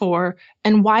 who it's for,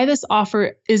 and why this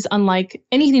offer is unlike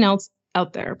anything else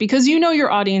out there, because you know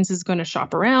your audience is going to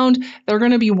shop around. They're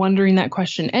going to be wondering that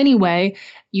question anyway.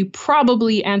 You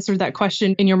probably answered that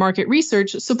question in your market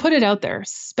research, so put it out there.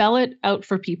 Spell it out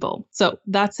for people. So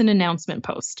that's an announcement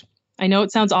post. I know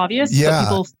it sounds obvious, but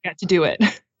people forget to do it.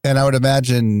 And I would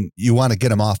imagine you want to get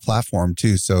them off platform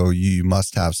too. So you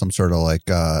must have some sort of like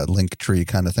link tree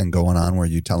kind of thing going on where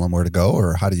you tell them where to go,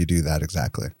 or how do you do that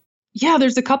exactly? Yeah,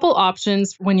 there's a couple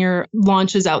options when your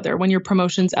launch is out there, when your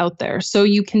promotion's out there. So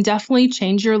you can definitely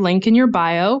change your link in your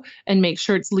bio and make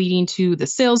sure it's leading to the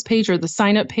sales page or the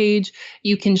sign up page.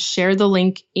 You can share the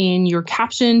link in your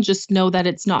caption. Just know that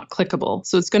it's not clickable.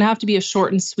 So it's going to have to be a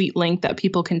short and sweet link that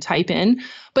people can type in.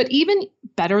 But even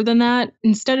better than that,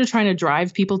 instead of trying to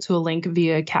drive people to a link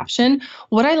via caption,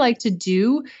 what I like to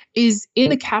do is in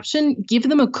the caption, give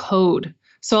them a code.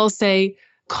 So I'll say,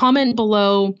 comment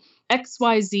below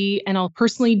XYZ, and I'll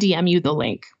personally DM you the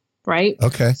link, right?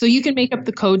 Okay. So you can make up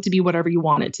the code to be whatever you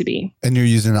want it to be. And you're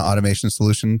using an automation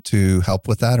solution to help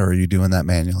with that, or are you doing that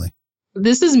manually?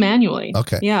 This is manually.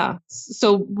 Okay. Yeah.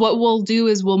 So what we'll do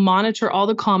is we'll monitor all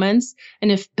the comments.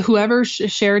 And if whoever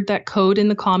shared that code in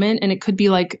the comment, and it could be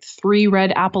like 3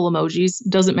 red apple emojis,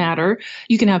 doesn't matter.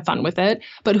 You can have fun with it.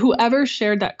 But whoever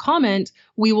shared that comment,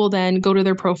 we will then go to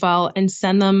their profile and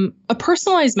send them a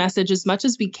personalized message as much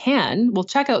as we can. We'll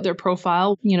check out their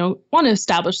profile, want to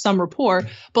establish some rapport,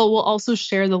 but we'll also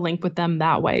share the link with them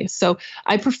that way. So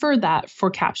I prefer that for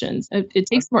captions. It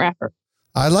takes more effort.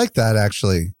 I like that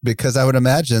actually, because I would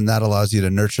imagine that allows you to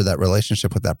nurture that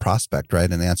relationship with that prospect, right?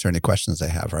 And answer any questions they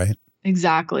have, right?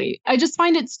 Exactly. I just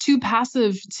find it's too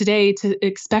passive today to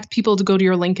expect people to go to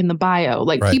your link in the bio.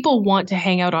 Like people want to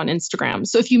hang out on Instagram.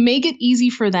 So if you make it easy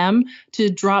for them to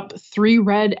drop 3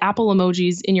 red apple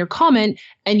emojis in your comment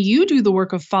and you do the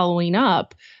work of following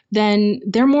up, then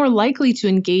they're more likely to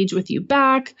engage with you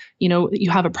back. You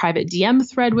have a private DM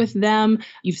thread with them.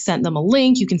 You've sent them a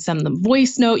link. You can send them a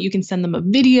voice note. You can send them a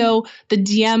video. The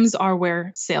DMs are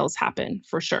where sales happen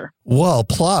for sure. Well,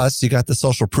 plus you got the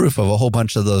social proof of a whole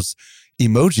bunch of those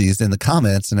emojis in the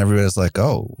comments, and everybody's like,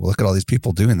 oh, look at all these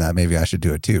people doing that. Maybe I should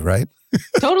do it too, right?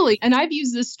 Totally. And I've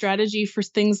used this strategy for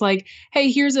things like,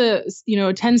 hey, here's a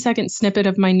 10-second snippet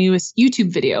of my newest YouTube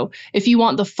video. If you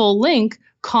want the full link,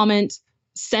 comment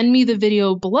send me the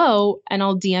video below and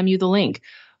I'll DM you the link.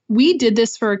 We did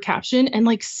this for a caption, and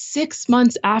like 6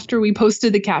 months after we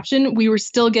posted the caption, we were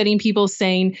still getting people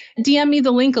saying, DM me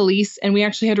the link, Elise. And we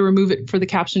actually had to remove it for the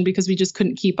caption because we just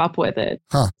couldn't keep up with it.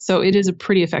 So it is a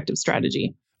pretty effective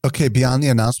strategy. Okay, beyond the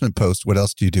announcement post, what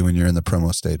else do you do when you're in the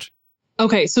promo stage?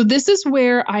 Okay, so this is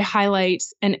where I highlight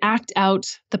and act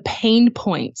out the pain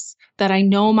points that I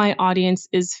know my audience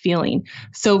is feeling.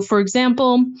 So for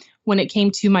example, when it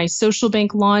came to my social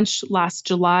bank launch last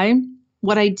July,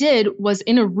 what I did was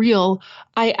in a reel,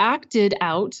 I acted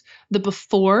out the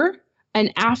before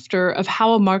and after of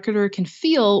how a marketer can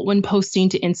feel when posting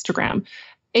to Instagram.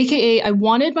 AKA, I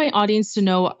wanted my audience to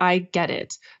know I get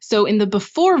it. So in the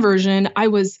before version, I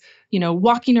was,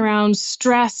 walking around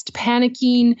stressed,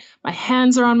 panicking. My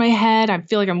hands are on my head. I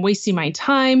feel like I'm wasting my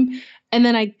time. And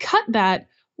then I cut that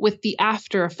with the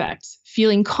after effect,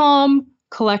 feeling calm,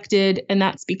 collected. And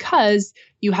that's because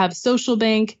you have social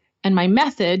bank and my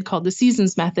method called the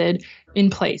seasons method in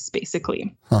place,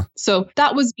 basically. So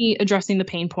that was me addressing the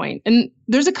pain point. And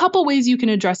there's a couple ways you can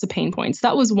address a pain point. So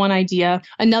that was one idea.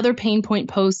 Another pain point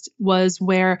post was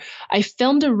where I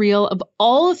filmed a reel of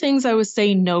all the things I was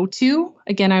saying no to.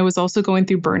 Again, I was also going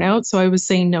through burnout, so I was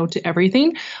saying no to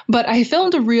everything. But I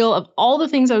filmed a reel of all the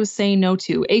things I was saying no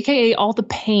to, AKA all the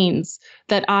pains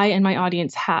that I and my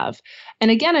audience have. And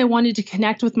again, I wanted to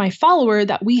connect with my follower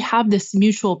that we have this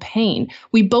mutual pain.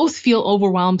 We both feel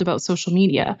overwhelmed about social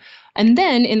media. And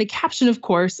then in the caption, of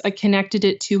course, I connected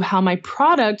it to how my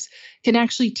product can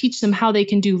actually teach them how they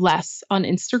can do less on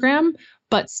Instagram,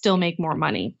 but still make more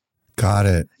money. Got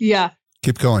it. Yeah.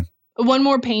 Keep going. One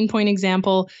more pain point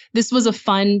example. This was a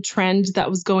fun trend that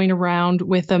was going around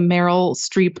with a Meryl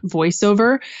Streep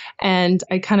voiceover. And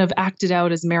I kind of acted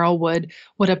out as Meryl would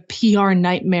what a PR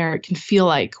nightmare it can feel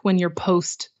like when your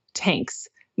post tanks,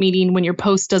 meaning when your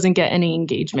post doesn't get any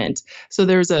engagement. So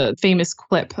there's a famous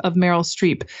clip of Meryl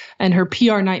Streep and her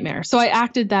PR nightmare. So I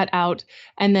acted that out.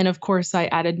 And then, of course, I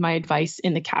added my advice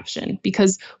in the caption,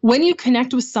 because when you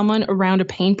connect with someone around a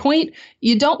pain point,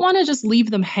 you don't want to just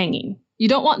leave them hanging. You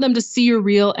don't want them to see your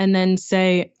reel and then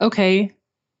say, okay,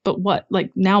 but what? Like,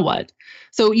 now what?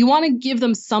 So you want to give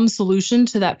them some solution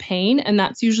to that pain. And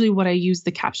that's usually what I use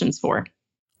the captions for.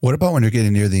 What about when you're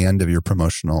getting near the end of your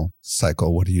promotional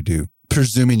cycle? What do you do?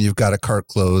 Presuming you've got a cart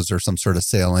close or some sort of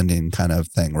sale ending kind of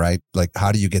thing, right? Like,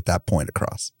 how do you get that point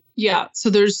across? Yeah. So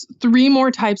there's 3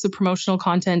 more types of promotional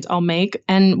content I'll make.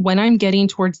 And when I'm getting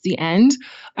towards the end,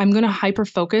 I'm going to hyper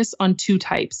focus on 2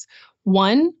 types.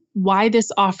 One, why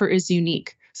this offer is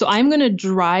unique. So I'm going to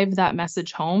drive that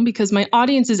message home because my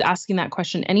audience is asking that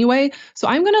question anyway. So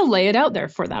I'm going to lay it out there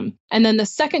for them. And then the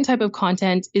second type of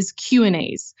content is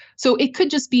Q&As. So it could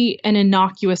just be an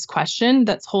innocuous question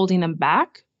that's holding them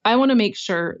back. I want to make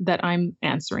sure that I'm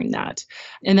answering that.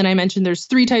 And then I mentioned there's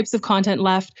 3 types of content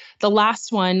left. The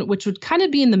last one, which would kind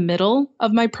of be in the middle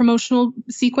of my promotional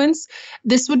sequence,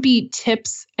 this would be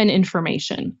tips and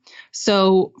information.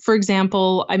 So for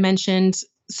example, I mentioned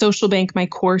Social Bank, my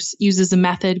course, uses a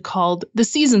method called the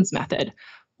seasons method.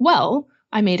 Well,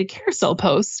 I made a carousel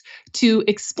post to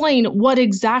explain what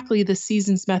exactly the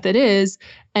seasons method is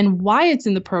and why it's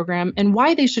in the program and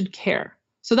why they should care.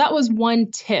 So that was one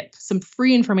tip, some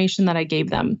free information that I gave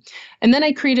them. And then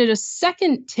I created a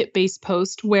second tip-based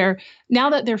post where now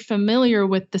that they're familiar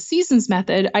with the seasons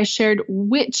method, I shared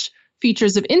which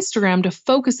features of Instagram to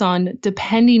focus on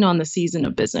depending on the season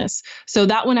of business. So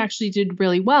that one actually did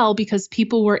really well because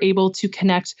people were able to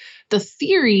connect the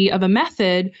theory of a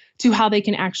method to how they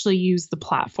can actually use the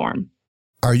platform.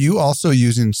 Are you also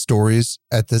using stories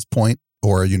at this point,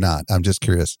 or are you not? I'm just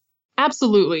curious.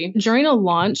 Absolutely. During a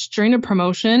launch, during a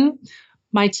promotion,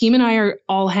 my team and I are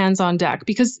all hands on deck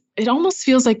because it almost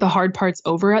feels like the hard part's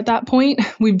over at that point.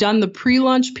 We've done the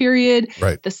pre-launch period.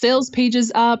 Right. The sales page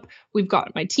is up. We've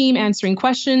got my team answering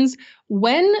questions.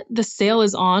 When the sale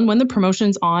is on, when the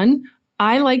promotion's on,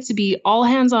 I like to be all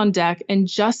hands on deck and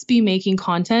just be making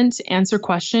content to answer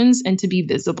questions and to be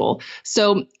visible.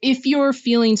 So if you're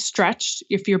feeling stretched,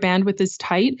 if your bandwidth is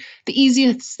tight, the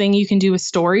easiest thing you can do with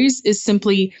stories is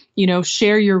simply,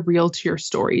 share your reel to your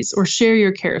stories or share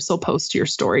your carousel post to your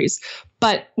stories.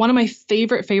 But one of my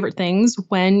favorite things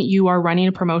when you are running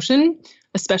a promotion,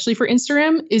 especially for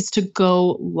Instagram, is to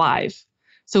go live.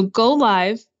 So go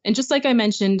live. And just like I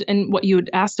mentioned and what you had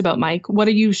asked about, Mike, what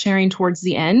are you sharing towards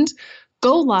the end?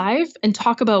 Go live and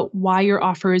talk about why your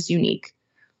offer is unique.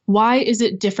 Why is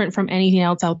it different from anything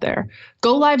else out there?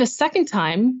 Go live a second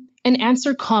time and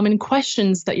answer common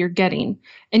questions that you're getting.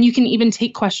 And you can even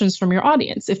take questions from your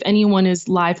audience if anyone is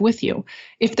live with you.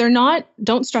 If they're not,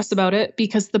 don't stress about it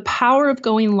because the power of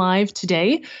going live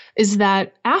today is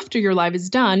that after your live is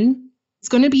done, It's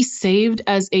going to be saved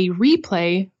as a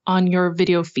replay on your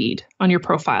video feed, on your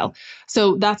profile.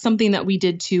 So that's something that we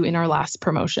did too in our last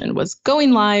promotion, was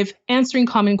going live, answering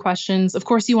common questions. Of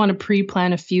course, you want to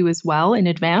pre-plan a few as well in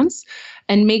advance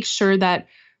and make sure that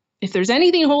if there's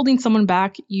anything holding someone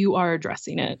back, you are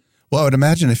addressing it. Well, I would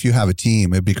imagine if you have a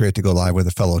team, it'd be great to go live with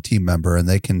a fellow team member and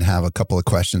they can have a couple of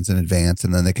questions in advance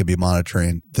and then they could be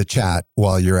monitoring the chat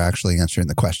while you're actually answering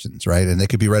the questions, right? And they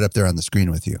could be right up there on the screen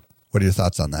with you. What are your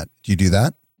thoughts on that? Do you do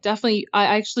that? Definitely.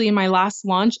 I actually, in my last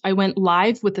launch, I went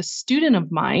live with a student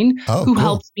of mine who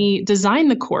helped me design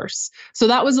the course. So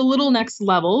that was a little next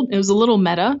level. It was a little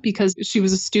meta because she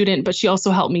was a student, but she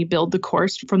also helped me build the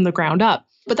course from the ground up.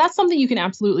 But that's something you can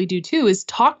absolutely do too, is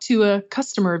talk to a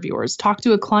customer of yours, talk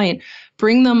to a client,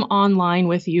 bring them online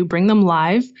with you, bring them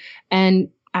live and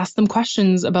ask them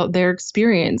questions about their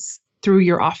experience through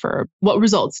your offer. What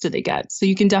results did they get? So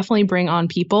you can definitely bring on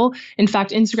people. In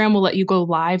fact, Instagram will let you go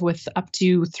live with up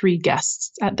to 3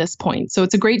 guests at this point. So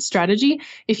it's a great strategy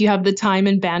if you have the time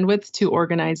and bandwidth to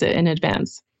organize it in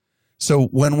advance. So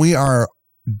when we are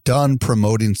done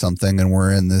promoting something and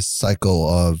we're in this cycle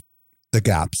of the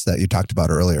gaps that you talked about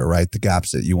earlier, right? The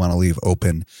gaps that you want to leave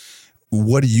open.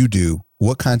 What do you do?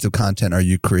 What kinds of content are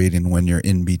you creating when you're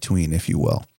in between, if you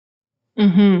will?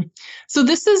 So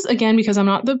this is, again, because I'm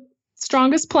not the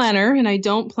strongest planner and I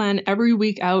don't plan every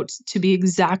week out to be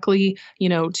exactly,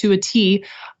 to a T.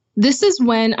 This is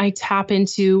when I tap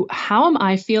into how am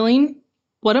I feeling?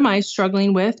 What am I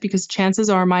struggling with? Because chances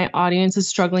are my audience is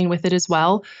struggling with it as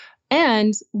well.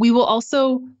 And we will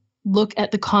also look at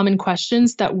the common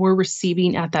questions that we're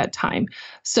receiving at that time.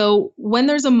 So when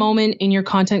there's a moment in your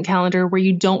content calendar where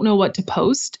you don't know what to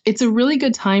post, it's a really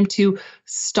good time to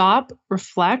stop,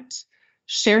 reflect,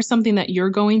 share something that you're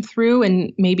going through,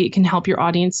 and maybe it can help your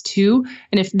audience too.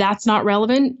 And if that's not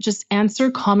relevant, just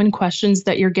answer common questions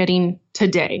that you're getting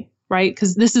today, right?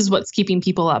 Because this is what's keeping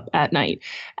people up at night.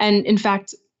 And in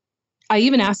fact, I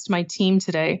even asked my team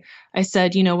today, I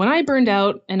said, when I burned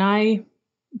out and I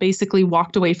basically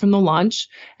walked away from the launch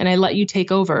and I let you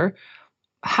take over,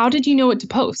 how did you know what to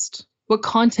post? What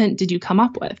content did you come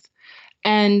up with?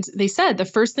 And they said the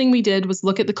first thing we did was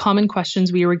look at the common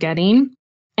questions we were getting.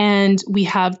 And we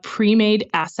have pre-made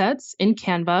assets in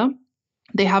Canva.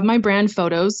 They have my brand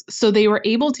photos. So they were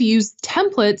able to use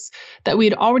templates that we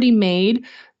had already made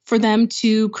for them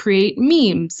to create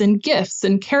memes and GIFs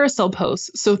and carousel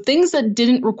posts. So things that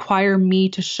didn't require me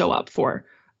to show up for.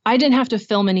 I didn't have to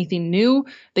film anything new.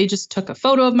 They just took a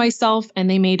photo of myself and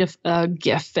they made a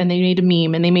GIF and they made a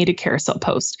meme and they made a carousel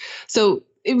post. So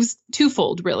it was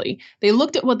twofold, really. They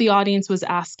looked at what the audience was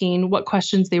asking, what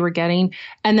questions they were getting,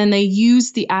 and then they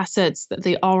used the assets that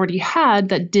they already had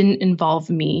that didn't involve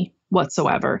me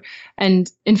whatsoever. And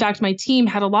in fact, my team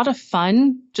had a lot of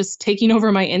fun just taking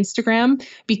over my Instagram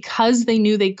because they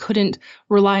knew they couldn't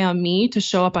rely on me to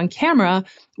show up on camera.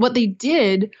 What they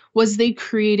did was they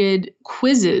created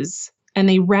quizzes and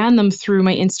they ran them through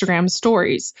my Instagram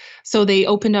stories. So they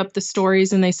opened up the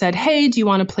stories and they said, hey, do you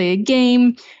want to play a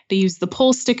game? They used the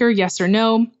poll sticker, yes or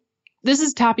no. This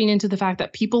is tapping into the fact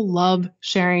that people love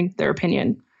sharing their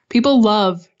opinion. People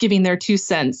love giving their 2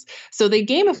 cents. So they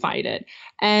gamified it.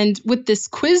 And with this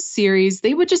quiz series,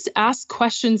 they would just ask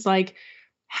questions like,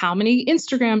 how many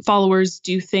Instagram followers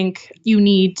do you think you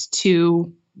need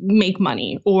to make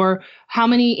money? Or how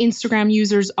many Instagram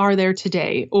users are there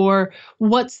today? Or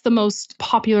what's the most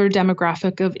popular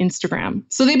demographic of Instagram?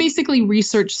 So they basically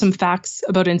researched some facts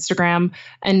about Instagram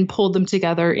and pulled them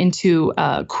together into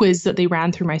a quiz that they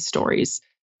ran through my stories.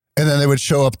 And then they would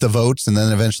show up the votes and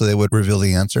then eventually they would reveal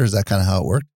the answer. Is that kind of how it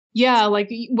worked? Yeah, like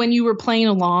when you were playing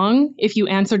along, if you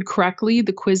answered correctly,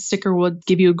 the quiz sticker would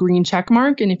give you a green check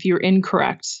mark. And if you're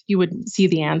incorrect, you would see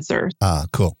the answer. Ah,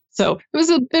 cool. So it was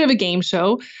a bit of a game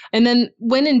show. And then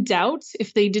when in doubt,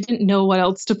 if they didn't know what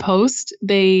else to post,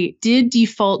 they did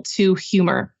default to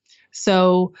humor.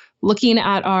 So looking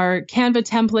at our Canva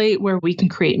template where we can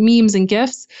create memes and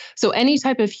GIFs. So any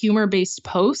type of humor-based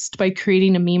post by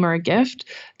creating a meme or a gift,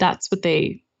 that's what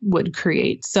they would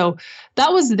create. So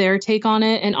that was their take on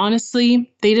it. And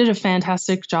honestly, they did a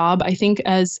fantastic job. I think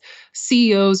as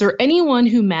CEOs or anyone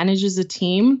who manages a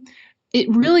team, it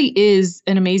really is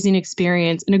an amazing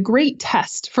experience and a great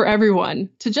test for everyone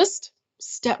to just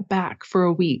step back for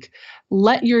a week.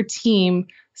 Let your team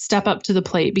step up to the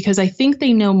plate because I think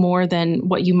they know more than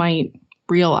what you might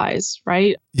realize,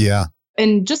 right? Yeah.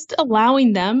 And just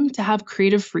allowing them to have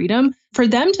creative freedom, for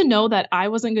them to know that I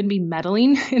wasn't going to be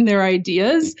meddling in their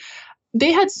ideas,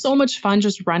 they had so much fun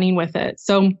just running with it.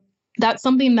 So That's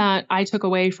something that I took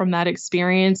away from that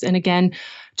experience. And again,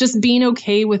 just being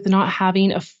okay with not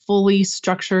having a fully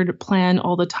structured plan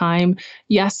all the time.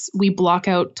 Yes, we block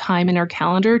out time in our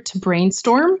calendar to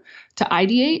brainstorm, to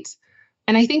ideate.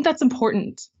 And I think that's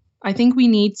important. I think we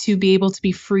need to be able to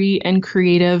be free and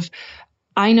creative.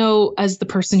 I know as the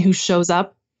person who shows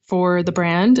up for the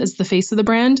brand, as the face of the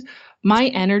brand, my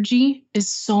energy is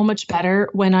so much better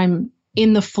when I'm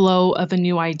in the flow of a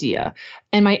new idea.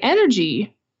 And my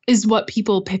energy is what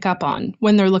people pick up on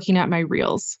when they're looking at my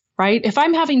reels, right? If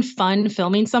I'm having fun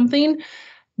filming something,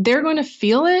 they're going to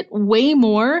feel it way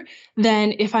more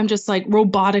than if I'm just like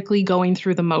robotically going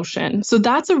through the motion. So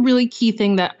that's a really key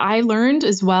thing that I learned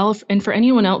as well. And for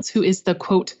anyone else who is the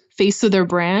quote face of their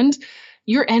brand,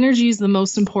 your energy is the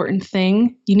most important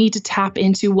thing. You need to tap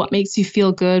into what makes you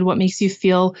feel good, what makes you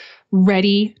feel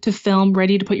ready to film,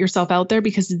 ready to put yourself out there,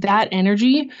 because that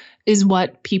energy is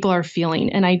what people are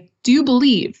feeling. And I do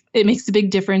believe it makes a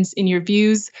big difference in your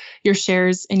views, your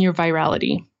shares, and your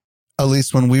virality.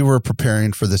 Elise, when we were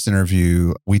preparing for this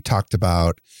interview, we talked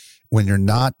about when you're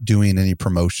not doing any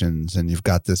promotions and you've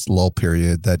got this lull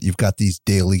period, that you've got these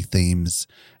daily themes.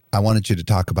 I wanted you to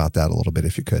talk about that a little bit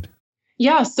if you could.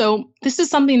 Yeah, so this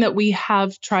is something that we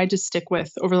have tried to stick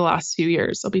with over the last few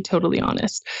years. I'll be totally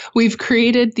honest. We've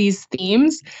created these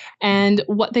themes, and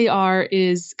what they are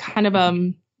is kind of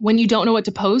when you don't know what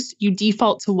to post, you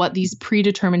default to what these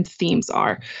predetermined themes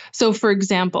are. So for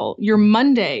example, your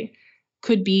Monday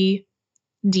could be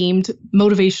deemed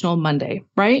Motivational Monday,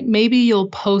 right? Maybe you'll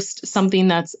post something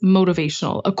that's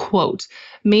motivational, a quote.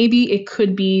 Maybe it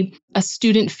could be a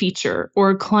student feature or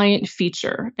a client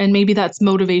feature. And maybe that's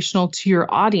motivational to your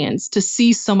audience to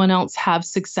see someone else have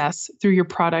success through your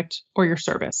product or your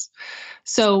service.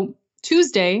 So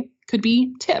Tuesday could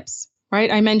be tips, right?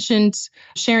 I mentioned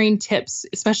sharing tips,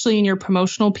 especially in your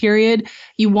promotional period.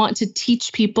 You want to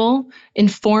teach people,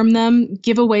 inform them,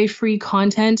 give away free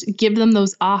content, give them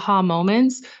those aha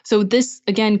moments. So this,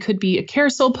 again, could be a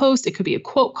carousel post. It could be a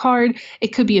quote card. It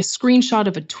could be a screenshot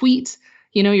of a tweet.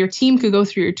 You know, your team could go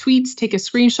through your tweets, take a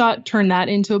screenshot, turn that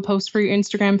into a post for your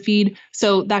Instagram feed.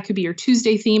 So that could be your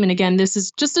Tuesday theme. And again, this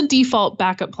is just a default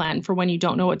backup plan for when you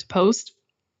don't know what to post.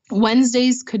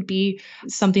 Wednesdays could be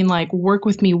something like Work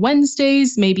With Me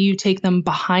Wednesdays. Maybe you take them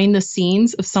behind the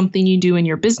scenes of something you do in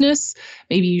your business.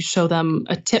 Maybe you show them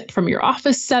a tip from your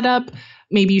office setup.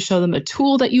 Maybe you show them a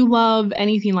tool that you love,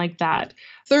 anything like that.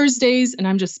 Thursdays, and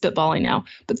I'm just spitballing now,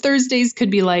 but Thursdays could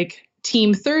be like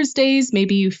Team Thursdays.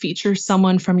 Maybe you feature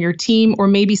someone from your team, or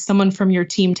maybe someone from your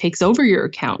team takes over your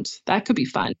account. That could be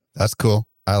fun. That's cool.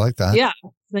 I like that. Yeah.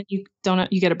 Then you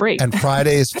get a break. And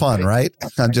Friday is fun, right?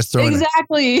 I'm just throwing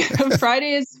Exactly.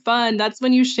 Friday is fun. That's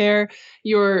when you share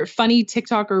your funny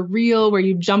TikTok or reel where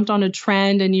you jumped on a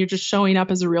trend and you're just showing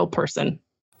up as a real person.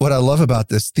 What I love about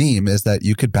this theme is that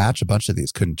you could batch a bunch of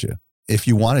these, couldn't you? If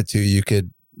you wanted to, you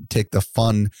could take the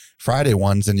fun Friday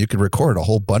ones and you could record a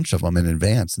whole bunch of them in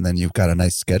advance, and then you've got a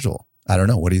nice schedule. I don't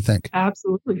know. What do you think?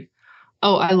 Absolutely.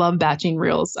 Oh, I love batching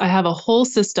reels. I have a whole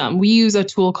system. We use a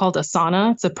tool called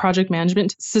Asana. It's a project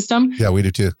management system. Yeah, we do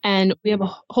too. And we have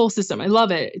a whole system. I love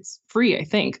it. It's free, I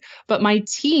think. But my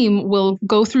team will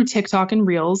go through TikTok and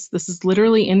Reels. This is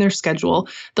literally in their schedule.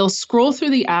 They'll scroll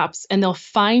through the apps and they'll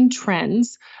find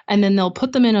trends, and then they'll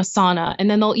put them in Asana, and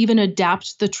then they'll even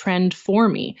adapt the trend for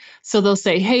me. So they'll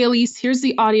say, hey, Elise, here's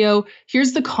the audio.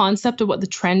 Here's the concept of what the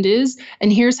trend is.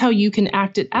 And here's how you can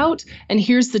act it out. And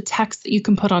here's the text that you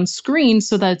can put on screen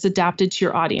so that it's adapted to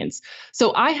your audience.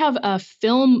 So I have a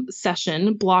film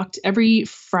session blocked every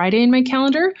Friday in my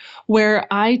calendar where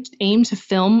I aim to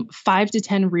film 5 to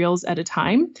 10 reels at a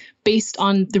time based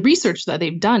on the research that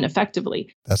they've done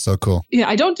effectively. That's so cool. Yeah,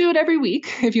 I don't do it every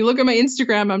week. If you look at my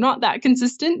Instagram, I'm not that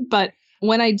consistent, but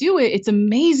when I do it, it's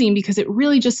amazing because it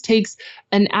really just takes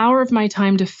an hour of my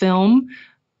time to film.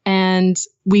 And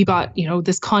we got,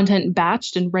 this content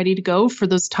batched and ready to go for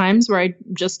those times where I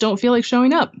just don't feel like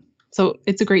showing up. So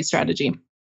it's a great strategy.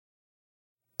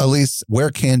 Elise, where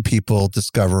can people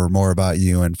discover more about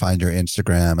you and find your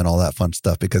Instagram and all that fun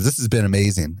stuff? Because this has been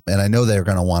amazing. And I know they're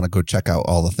going to want to go check out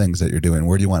all the things that you're doing.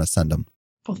 Where do you want to send them?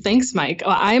 Well, thanks, Mike.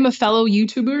 I am a fellow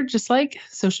YouTuber, just like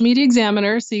Social Media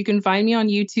Examiner. So you can find me on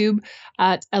YouTube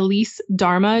at Elise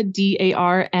Dharma,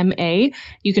 Darma.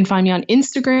 You can find me on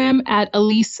Instagram at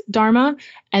Elise Dharma.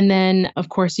 And then, of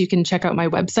course, you can check out my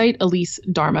website,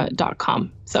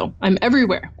 elisedharma.com. So I'm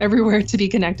everywhere to be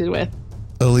connected with.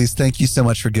 Elise, thank you so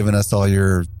much for giving us all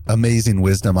your amazing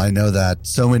wisdom. I know that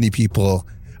so many people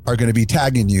are going to be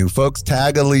tagging you. Folks,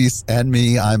 tag Elise and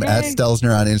me. I'm at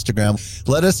Stelzner on Instagram.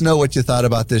 Let us know what you thought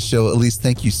about this show. Elise,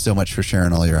 thank you so much for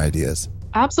sharing all your ideas.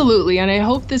 Absolutely. And I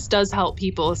hope this does help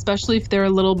people, especially if they're a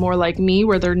little more like me,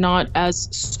 where they're not as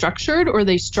structured or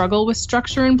they struggle with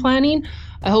structure and planning.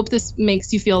 I hope this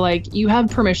makes you feel like you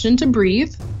have permission to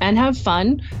breathe and have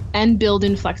fun and build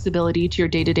in flexibility to your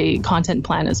day-to-day content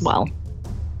plan as well.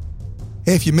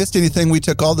 Hey, if you missed anything, we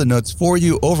took all the notes for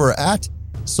you over at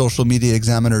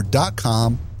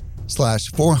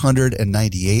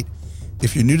socialmediaexaminer.com/498.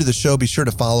 If you're new to the show, be sure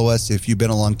to follow us. If you've been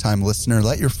a long-time listener,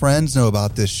 let your friends know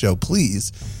about this show,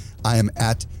 please. I am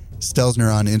at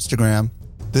Stelzner on Instagram.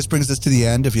 This brings us to the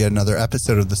end of yet another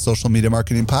episode of the Social Media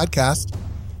Marketing Podcast.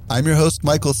 I'm your host,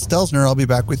 Michael Stelzner. I'll be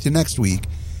back with you next week.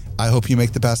 I hope you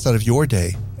make the best out of your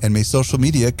day, and may social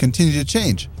media continue to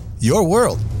change your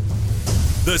world.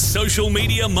 The Social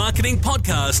Media Marketing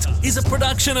Podcast is a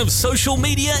production of Social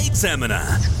Media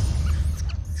Examiner.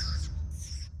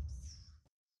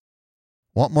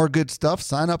 Want more good stuff?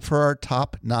 Sign up for our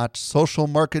top-notch social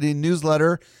marketing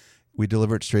newsletter. We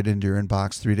deliver it straight into your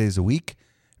inbox 3 days a week.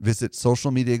 Visit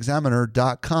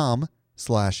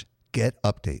socialmediaexaminer.com/get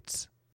updates.